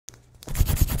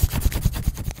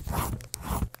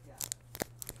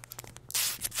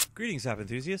Greetings, app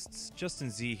enthusiasts.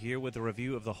 Justin Z here with a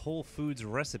review of the Whole Foods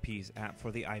Recipes app for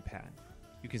the iPad.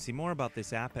 You can see more about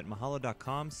this app at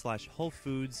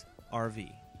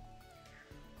mahalo.com/wholefoodsrv.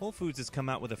 Whole Foods has come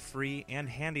out with a free and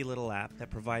handy little app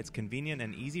that provides convenient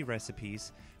and easy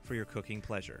recipes for your cooking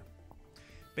pleasure.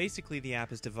 Basically, the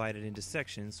app is divided into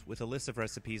sections with a list of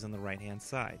recipes on the right-hand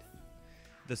side.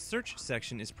 The search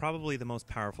section is probably the most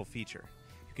powerful feature.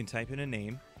 You can type in a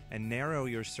name and narrow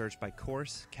your search by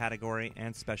course, category,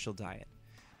 and special diet.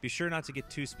 Be sure not to get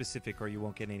too specific or you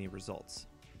won't get any results.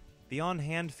 The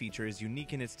on-hand feature is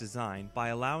unique in its design by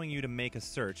allowing you to make a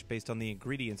search based on the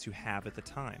ingredients you have at the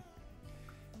time.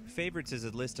 Favorites is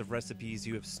a list of recipes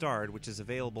you have starred, which is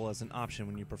available as an option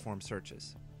when you perform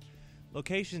searches.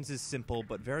 Locations is simple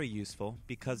but very useful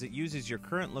because it uses your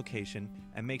current location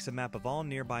and makes a map of all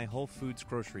nearby Whole Foods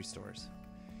grocery stores.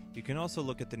 You can also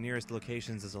look at the nearest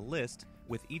locations as a list,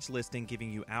 with each listing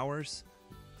giving you hours,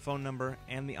 phone number,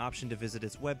 and the option to visit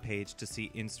its webpage to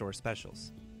see in-store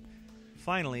specials.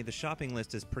 Finally, the shopping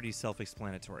list is pretty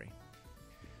self-explanatory.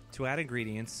 To add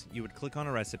ingredients, you would click on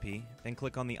a recipe, then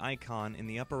click on the icon in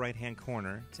the upper right-hand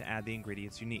corner to add the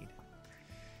ingredients you need.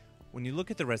 When you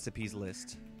look at the recipes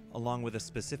list, along with a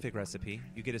specific recipe,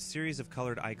 you get a series of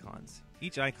colored icons.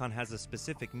 Each icon has a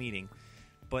specific meaning,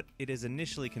 but it is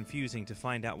initially confusing to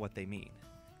find out what they mean.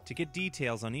 To get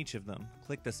details on each of them,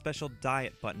 click the special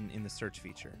diet button in the search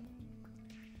feature.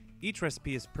 Each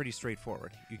recipe is pretty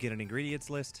straightforward. You get an ingredients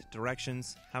list,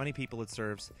 directions, how many people it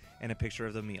serves, and a picture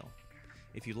of the meal.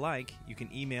 If you like, you can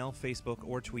email, Facebook,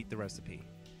 or tweet the recipe.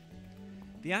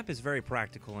 The app is very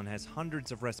practical and has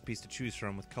hundreds of recipes to choose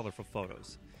from with colorful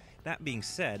photos. That being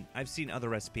said, I've seen other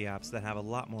recipe apps that have a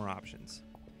lot more options.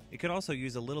 It could also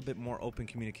use a little bit more open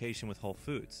communication with Whole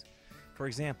Foods. For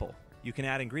example, you can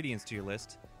add ingredients to your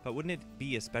list, but wouldn't it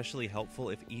be especially helpful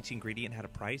if each ingredient had a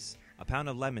price? A pound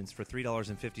of lemons for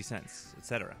 $3.50,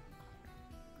 etc.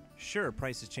 Sure,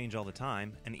 prices change all the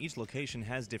time, and each location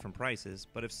has different prices,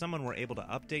 but if someone were able to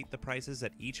update the prices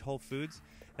at each Whole Foods,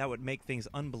 that would make things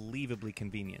unbelievably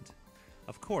convenient.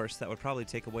 Of course, that would probably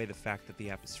take away the fact that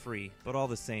the app is free, but all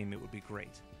the same, it would be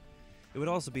great. It would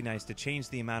also be nice to change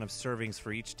the amount of servings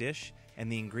for each dish,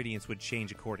 and the ingredients would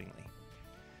change accordingly.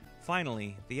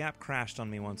 Finally, the app crashed on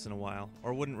me once in a while,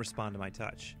 or wouldn't respond to my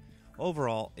touch.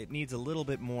 Overall, it needs a little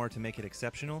bit more to make it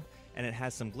exceptional, and it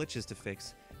has some glitches to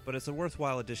fix, but it's a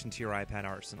worthwhile addition to your iPad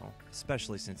arsenal,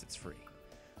 especially since it's free.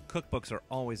 Cookbooks are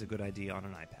always a good idea on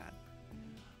an iPad.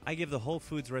 I give the Whole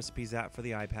Foods Recipes app for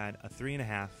the iPad a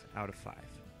 3.5 out of 5.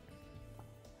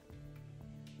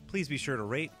 Please be sure to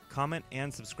rate, comment,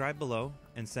 and subscribe below,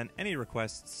 and send any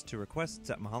requests to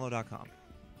requests@mahalo.com.